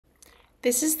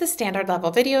This is the standard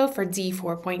level video for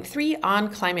D4.3 on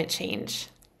climate change.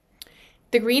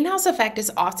 The greenhouse effect is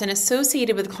often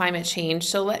associated with climate change,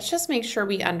 so let's just make sure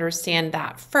we understand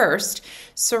that first.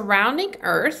 Surrounding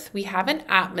Earth, we have an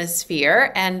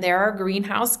atmosphere, and there are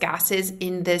greenhouse gases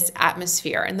in this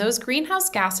atmosphere. And those greenhouse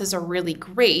gases are really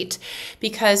great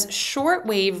because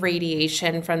shortwave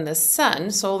radiation from the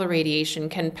sun, solar radiation,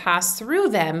 can pass through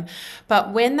them,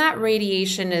 but when that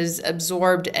radiation is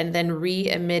absorbed and then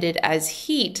re-emitted as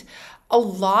heat, a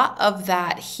lot of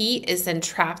that heat is then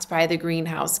trapped by the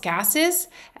greenhouse gases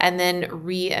and then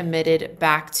re-emitted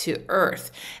back to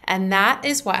Earth. And that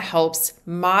is what helps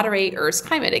moderate Earth's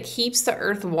climate. It keeps the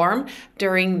Earth warm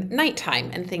during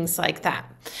nighttime and things like that.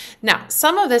 Now,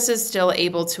 some of this is still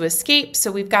able to escape,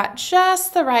 so we've got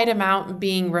just the right amount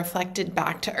being reflected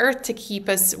back to Earth to keep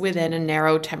us within a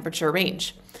narrow temperature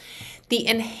range. The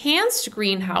enhanced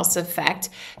greenhouse effect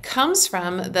comes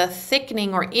from the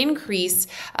thickening or increase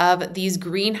of these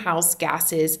greenhouse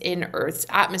gases in Earth's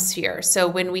atmosphere. So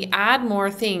when we add more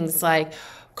things like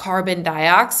carbon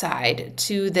dioxide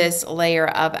to this layer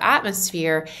of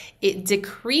atmosphere, it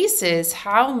decreases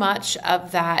how much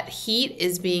of that heat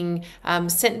is being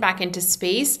sent back into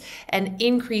space and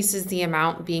increases the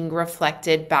amount being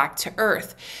reflected back to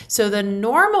Earth. So the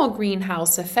normal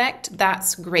greenhouse effect,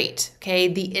 that's great, okay?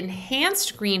 The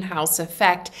enhanced greenhouse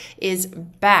effect is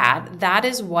bad. That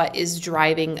is what is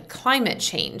driving climate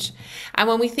change. And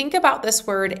when we think about this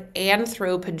word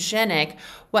anthropogenic,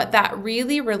 what that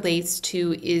really relates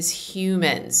to is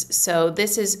humans. So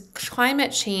this is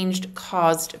climate change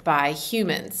caused by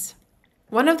humans.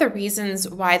 One of the reasons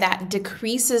why that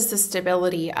decreases the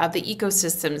stability of the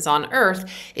ecosystems on Earth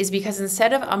is because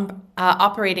instead of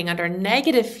operating under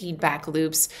negative feedback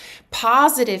loops,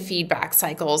 positive feedback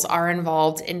cycles are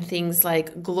involved in things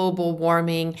like global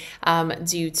warming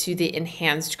due to the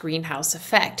enhanced greenhouse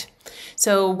effect.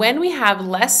 So when we have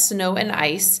less snow and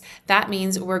ice, that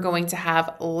means we're going to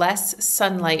have less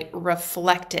sunlight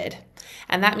reflected.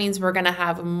 And that means we're going to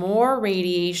have more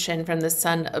radiation from the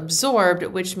sun absorbed,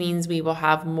 which means we will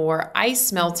have more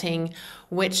ice melting,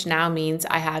 which now means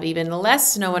I have even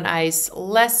less snow and ice,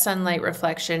 less sunlight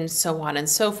reflection, so on and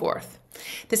so forth.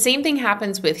 The same thing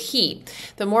happens with heat.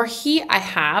 The more heat I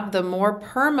have, the more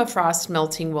permafrost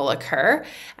melting will occur,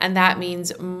 and that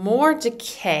means more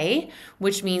decay,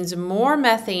 which means more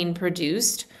methane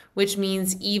produced, which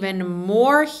means even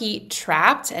more heat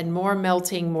trapped and more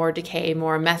melting, more decay,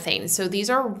 more methane. So these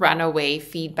are runaway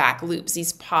feedback loops,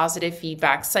 these positive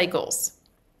feedback cycles.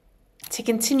 To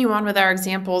continue on with our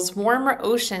examples, warmer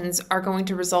oceans are going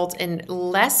to result in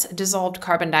less dissolved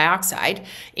carbon dioxide.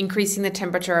 Increasing the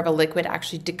temperature of a liquid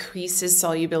actually decreases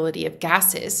solubility of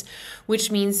gases,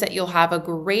 which means that you'll have a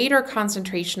greater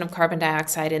concentration of carbon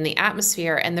dioxide in the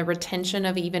atmosphere and the retention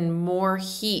of even more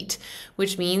heat,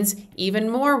 which means even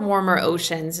more warmer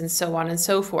oceans and so on and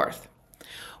so forth.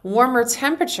 Warmer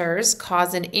temperatures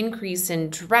cause an increase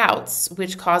in droughts,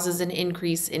 which causes an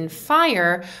increase in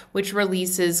fire, which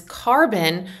releases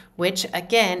carbon, which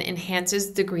again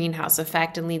enhances the greenhouse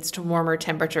effect and leads to warmer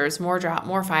temperatures, more drought,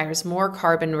 more fires, more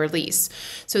carbon release.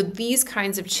 So these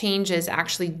kinds of changes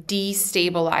actually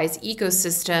destabilize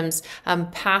ecosystems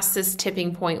past this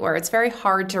tipping point where it's very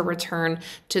hard to return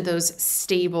to those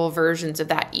stable versions of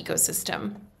that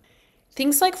ecosystem.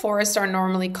 Things like forests are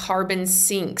normally carbon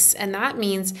sinks, and that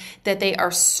means that they are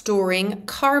storing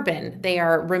carbon. They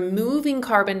are removing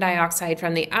carbon dioxide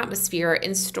from the atmosphere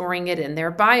and storing it in their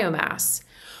biomass.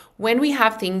 When we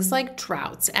have things like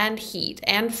droughts and heat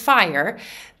and fire,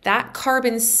 that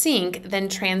carbon sink then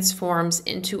transforms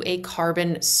into a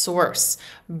carbon source.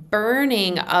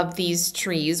 Burning of these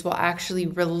trees will actually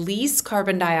release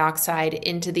carbon dioxide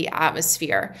into the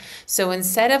atmosphere. So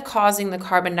instead of causing the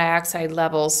carbon dioxide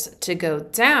levels to go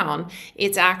down,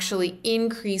 it's actually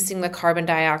increasing the carbon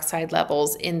dioxide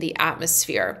levels in the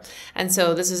atmosphere. And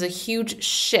so this is a huge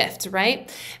shift,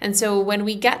 right? And so when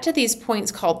we get to these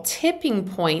points called tipping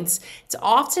points, it's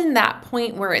often that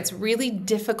point where it's really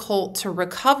difficult to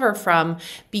recover from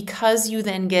because you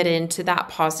then get into that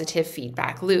positive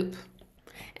feedback loop.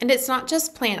 And it's not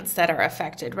just plants that are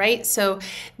affected, right? So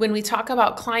when we talk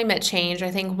about climate change, I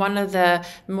think one of the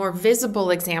more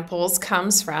visible examples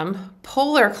comes from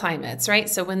polar climates, right?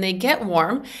 So when they get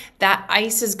warm, that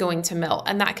ice is going to melt,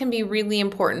 and that can be really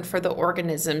important for the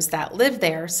organisms that live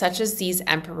there, such as these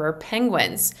emperor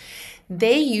penguins.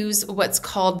 They use what's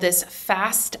called this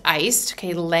fast ice,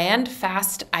 okay, land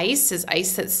fast ice is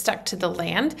ice that's stuck to the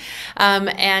land,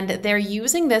 and they're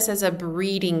using this as a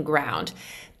breeding ground.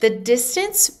 The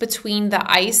distance between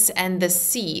the ice and the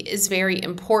sea is very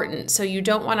important, so you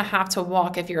don't want to have to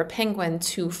walk, if you're a penguin,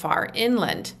 too far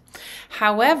inland.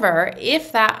 However,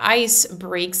 if that ice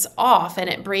breaks off and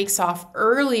it breaks off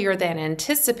earlier than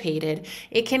anticipated,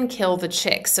 it can kill the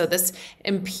chicks, so this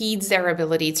impedes their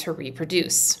ability to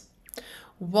reproduce.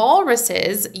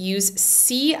 Walruses use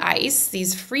sea ice,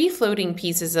 these free-floating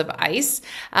pieces of ice,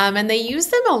 and they use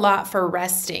them a lot for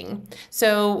resting.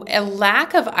 So a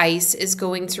lack of ice is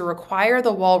going to require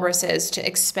the walruses to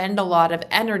expend a lot of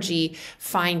energy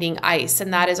finding ice,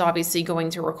 and that is obviously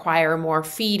going to require more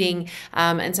feeding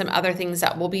and some other things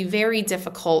that will be very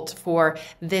difficult for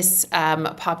this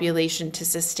population to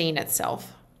sustain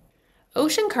itself.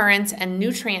 Ocean currents and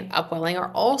nutrient upwelling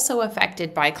are also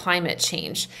affected by climate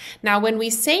change. Now, when we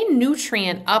say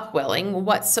nutrient upwelling,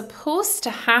 what's supposed to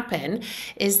happen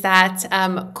is that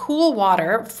cool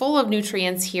water full of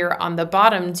nutrients here on the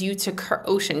bottom due to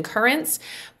ocean currents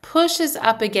pushes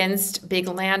up against big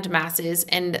land masses,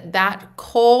 and that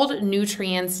cold,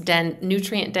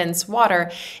 nutrient-dense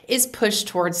water is pushed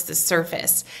towards the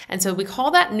surface. And so we call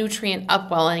that nutrient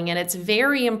upwelling, and it's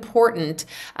very important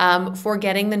for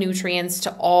getting the nutrients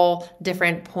to all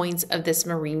different points of this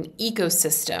marine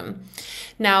ecosystem.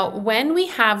 Now, when we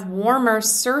have warmer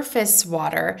surface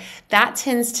water, that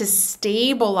tends to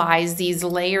stabilize these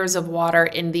layers of water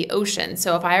in the ocean.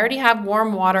 So if I already have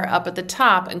warm water up at the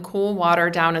top and cool water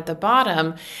down at the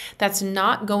bottom, that's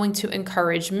not going to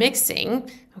encourage mixing.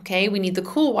 Okay, we need the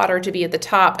cool water to be at the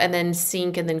top and then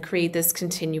sink and then create this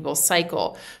continual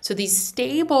cycle. So these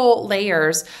stable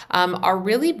layers are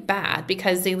really bad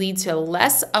because they lead to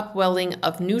less upwelling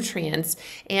of nutrients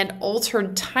and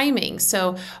altered timing.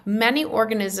 So many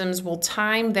organisms will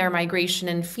time their migration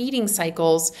and feeding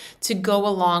cycles to go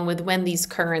along with when these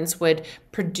currents would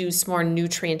produce more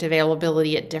nutrient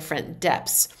availability at different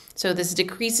depths. So this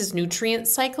decreases nutrient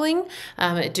cycling,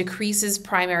 it decreases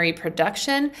primary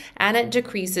production, and it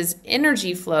decreases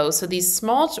energy flow. So these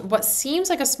what seems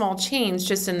like a small change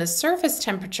just in the surface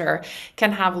temperature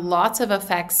can have lots of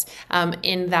effects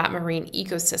in that marine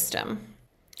ecosystem.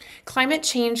 Climate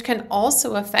change can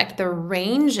also affect the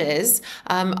ranges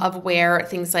of where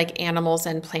things like animals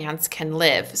and plants can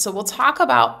live. So we'll talk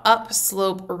about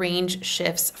upslope range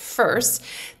shifts first.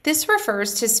 This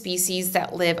refers to species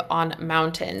that live on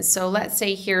mountains. So let's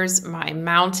say here's my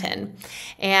mountain,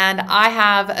 and I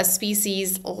have a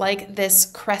species like this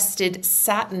crested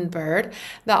satin bird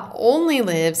that only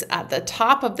lives at the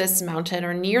top of this mountain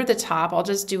or near the top. I'll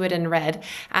just do it in red,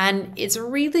 and it's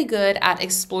really good at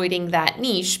exploiting that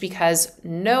niche because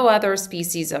no other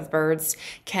species of birds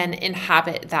can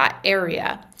inhabit that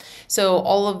area. So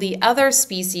all of the other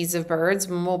species of birds,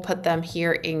 and we'll put them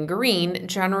here in green,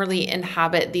 generally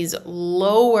inhabit these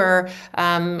lower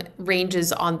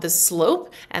ranges on the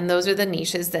slope, and those are the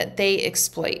niches that they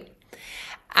exploit.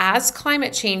 As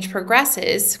climate change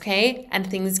progresses, okay, and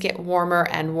things get warmer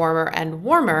and warmer and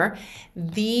warmer,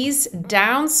 these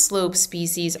downslope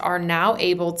species are now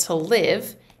able to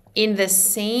live in the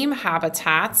same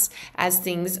habitats as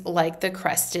things like the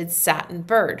crested satin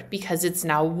bird because it's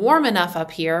now warm enough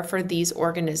up here for these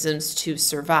organisms to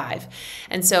survive.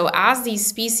 And so as these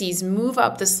species move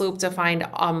up the slope to find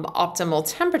optimal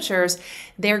temperatures,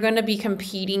 they're going to be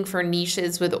competing for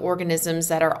niches with organisms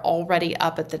that are already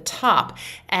up at the top.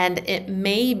 And it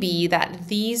may be that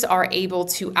these are able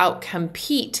to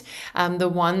outcompete the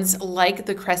ones like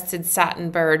the crested satin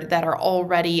bird that are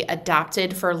already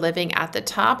adapted for living at the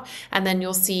top. And then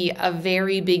you'll see a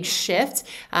very big shift,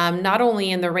 not only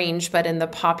in the range, but in the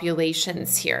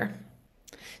populations here.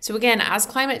 So again, as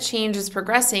climate change is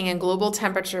progressing and global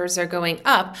temperatures are going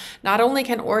up, not only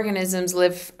can organisms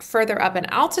live further up in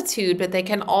altitude, but they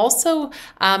can also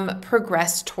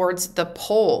progress towards the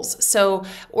poles. So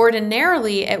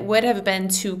ordinarily, it would have been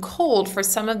too cold for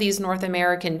some of these North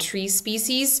American tree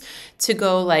species to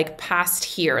go like past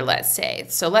here, let's say.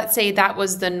 So let's say that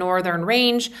was the northern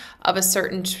range of a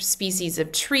certain species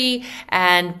of tree,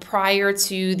 and prior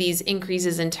to these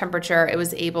increases in temperature, it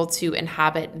was able to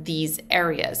inhabit these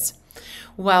areas.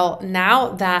 Well,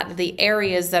 now that the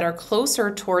areas that are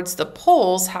closer towards the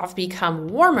poles have become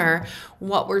warmer,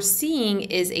 what we're seeing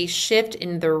is a shift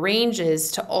in the ranges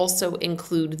to also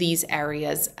include these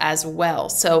areas as well.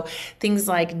 So things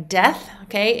like death,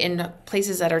 okay, in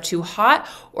places that are too hot,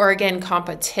 or again,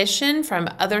 competition from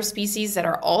other species that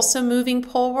are also moving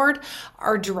poleward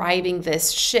are driving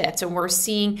this shift. And we're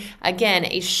seeing, again,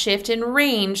 a shift in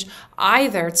range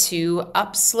either to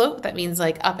upslope, that means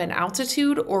like up in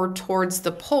altitude, or towards the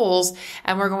the poles,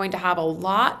 and we're going to have a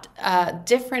lot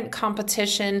different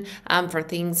competition for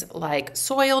things like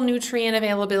soil nutrient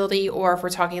availability, or if we're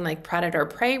talking like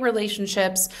predator-prey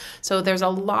relationships. So there's a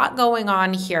lot going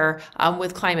on here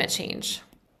with climate change.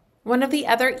 One of the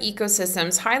other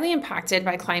ecosystems highly impacted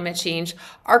by climate change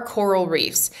are coral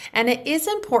reefs. And it is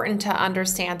important to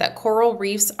understand that coral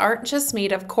reefs aren't just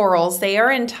made of corals, they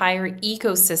are entire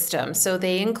ecosystems. So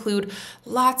they include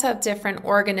lots of different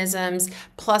organisms,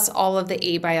 plus all of the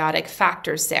abiotic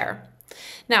factors there.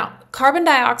 Now, carbon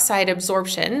dioxide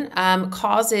absorption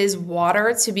causes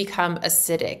water to become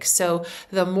acidic. So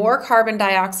the more carbon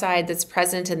dioxide that's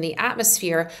present in the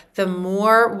atmosphere, the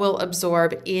more will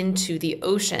absorb into the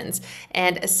oceans.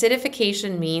 And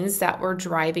acidification means that we're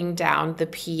driving down the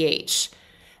pH.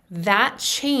 That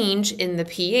change in the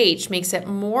pH makes it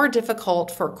more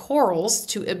difficult for corals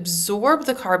to absorb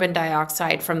the carbon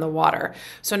dioxide from the water.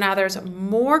 So now there's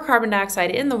more carbon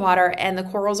dioxide in the water, and the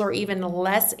corals are even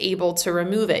less able to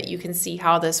remove it. You can see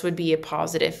how this would be a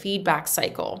positive feedback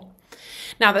cycle.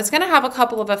 Now, that's going to have a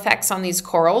couple of effects on these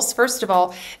corals. First of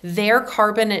all, their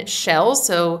carbonate shells,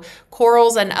 so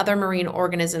corals and other marine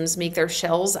organisms make their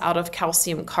shells out of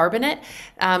calcium carbonate,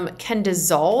 can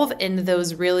dissolve in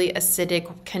those really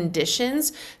acidic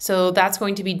conditions. So that's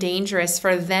going to be dangerous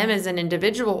for them as an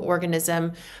individual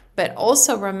organism. But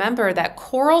also remember that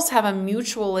corals have a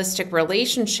mutualistic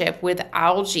relationship with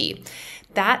algae.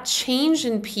 That change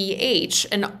in pH,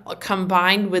 and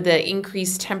combined with the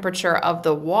increased temperature of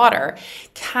the water,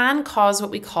 can cause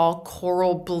what we call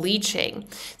coral bleaching.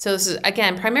 So this is,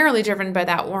 again, primarily driven by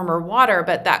that warmer water,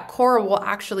 but that coral will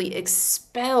actually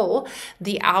expel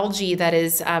the algae that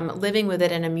is living with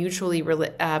it in a mutually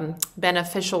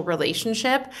beneficial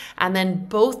relationship, and then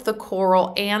both the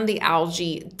coral and the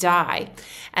algae die.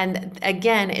 And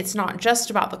again, it's not just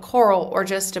about the coral or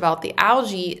just about the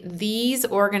algae. These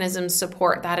organisms support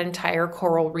that entire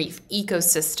coral reef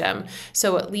ecosystem,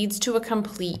 so it leads to a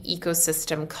complete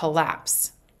ecosystem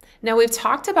collapse. Now, we've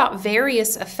talked about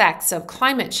various effects of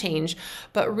climate change,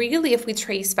 but really if we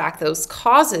trace back those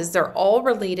causes, they're all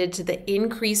related to the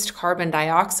increased carbon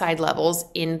dioxide levels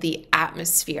in the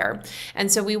atmosphere.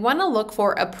 And so we want to look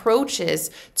for approaches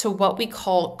to what we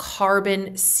call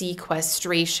carbon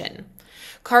sequestration.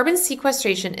 Carbon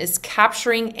sequestration is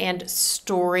capturing and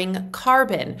storing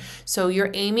carbon. So you're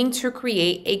aiming to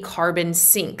create a carbon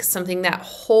sink, something that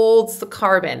holds the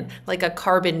carbon, like a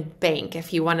carbon bank,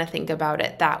 if you want to think about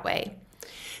it that way.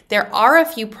 There are a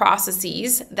few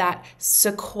processes that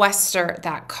sequester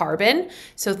that carbon.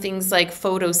 So things like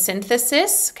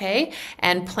photosynthesis, okay,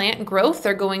 and plant growth,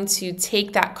 they're going to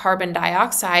take that carbon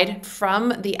dioxide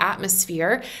from the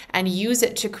atmosphere and use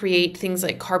it to create things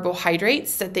like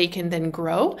carbohydrates that they can then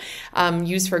grow,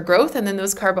 use for growth. And then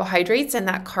those carbohydrates and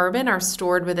that carbon are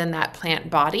stored within that plant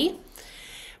body.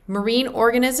 Marine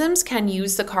organisms can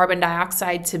use the carbon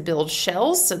dioxide to build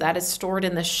shells, so that is stored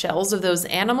in the shells of those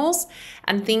animals.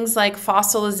 And things like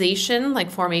fossilization,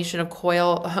 like formation of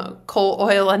coal,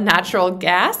 oil, and natural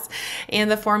gas, and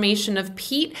the formation of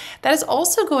peat, that is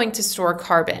also going to store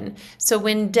carbon. So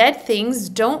when dead things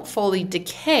don't fully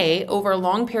decay over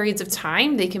long periods of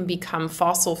time, they can become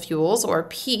fossil fuels or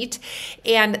peat,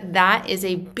 and that is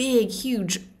a big,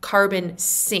 huge carbon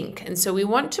sink. And so we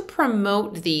want to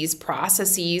promote these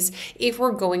processes if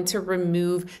we're going to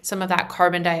remove some of that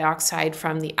carbon dioxide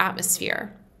from the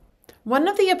atmosphere. One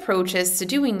of the approaches to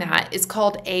doing that is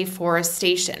called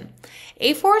afforestation.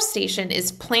 Afforestation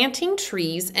is planting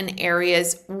trees in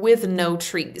areas with no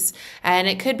trees. And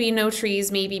it could be no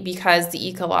trees maybe because the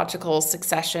ecological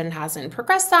succession hasn't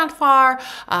progressed that far,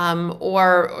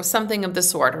 or something of the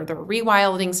sort, or they're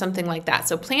rewilding, something like that.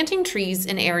 So planting trees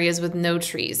in areas with no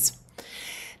trees.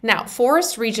 Now,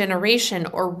 forest regeneration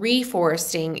or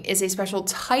reforesting is a special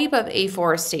type of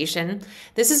afforestation.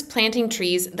 This is planting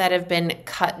trees that have been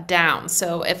cut down.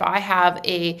 So if I have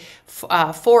a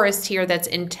forest here that's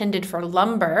intended for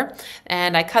lumber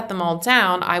and I cut them all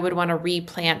down, I would want to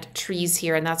replant trees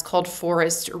here, and that's called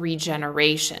forest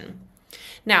regeneration.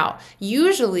 Now,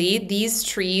 usually these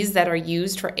trees that are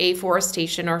used for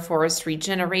afforestation or forest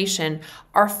regeneration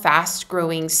are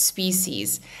fast-growing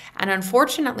species. And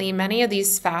unfortunately, many of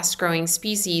these fast-growing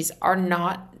species are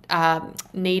not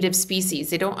native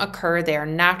species. They don't occur there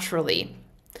naturally.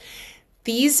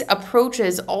 These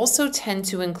approaches also tend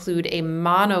to include a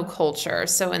monoculture.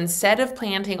 So instead of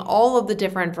planting all of the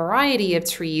different variety of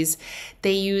trees,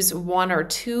 they use one or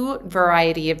two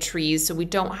variety of trees, so we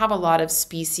don't have a lot of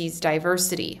species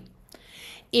diversity.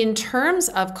 In terms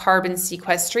of carbon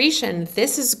sequestration,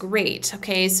 this is great,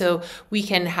 okay? So we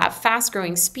can have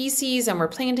fast-growing species and we're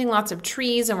planting lots of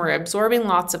trees and we're absorbing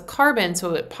lots of carbon,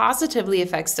 so it positively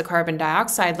affects the carbon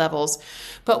dioxide levels.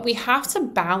 But we have to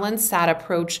balance that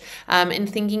approach in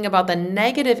thinking about the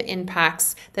negative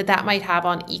impacts that that might have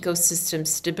on ecosystem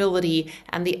stability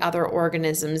and the other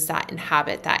organisms that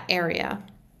inhabit that area.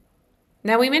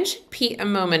 Now, we mentioned peat a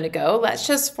moment ago. Let's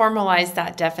just formalize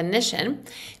that definition.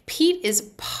 Peat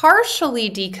is partially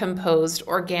decomposed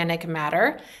organic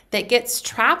matter that gets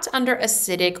trapped under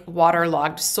acidic,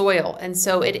 waterlogged soil. And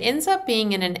so it ends up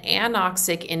being in an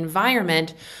anoxic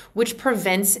environment, which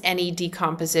prevents any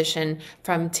decomposition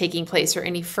from taking place or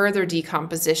any further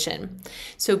decomposition.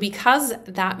 So because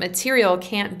that material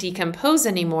can't decompose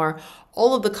anymore,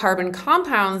 all of the carbon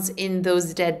compounds in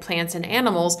those dead plants and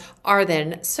animals are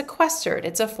then sequestered.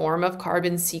 It's a form of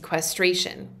carbon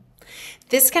sequestration.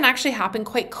 This can actually happen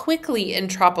quite quickly in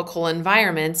tropical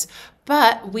environments,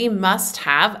 but we must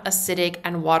have acidic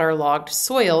and waterlogged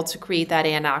soil to create that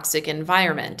anoxic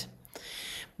environment.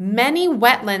 Many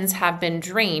wetlands have been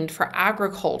drained for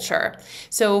agriculture.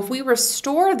 So if we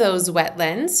restore those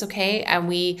wetlands, okay, and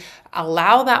we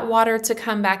allow that water to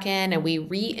come back in and we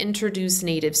reintroduce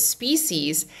native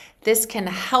species, this can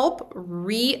help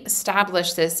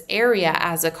reestablish this area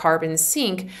as a carbon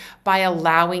sink by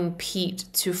allowing peat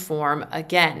to form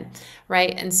again,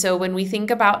 right? And so when we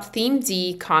think about theme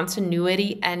D,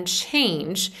 continuity and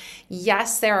change,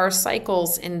 yes, there are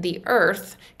cycles in the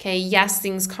earth, okay? Yes,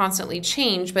 things constantly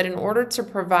change, but in order to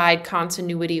provide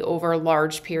continuity over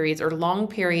large periods or long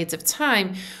periods of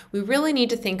time, we really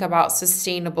need to think about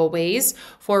sustainable ways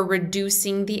for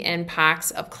reducing the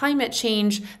impacts of climate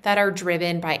change that are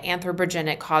driven by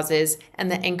anthropogenic causes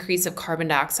and the increase of carbon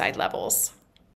dioxide levels.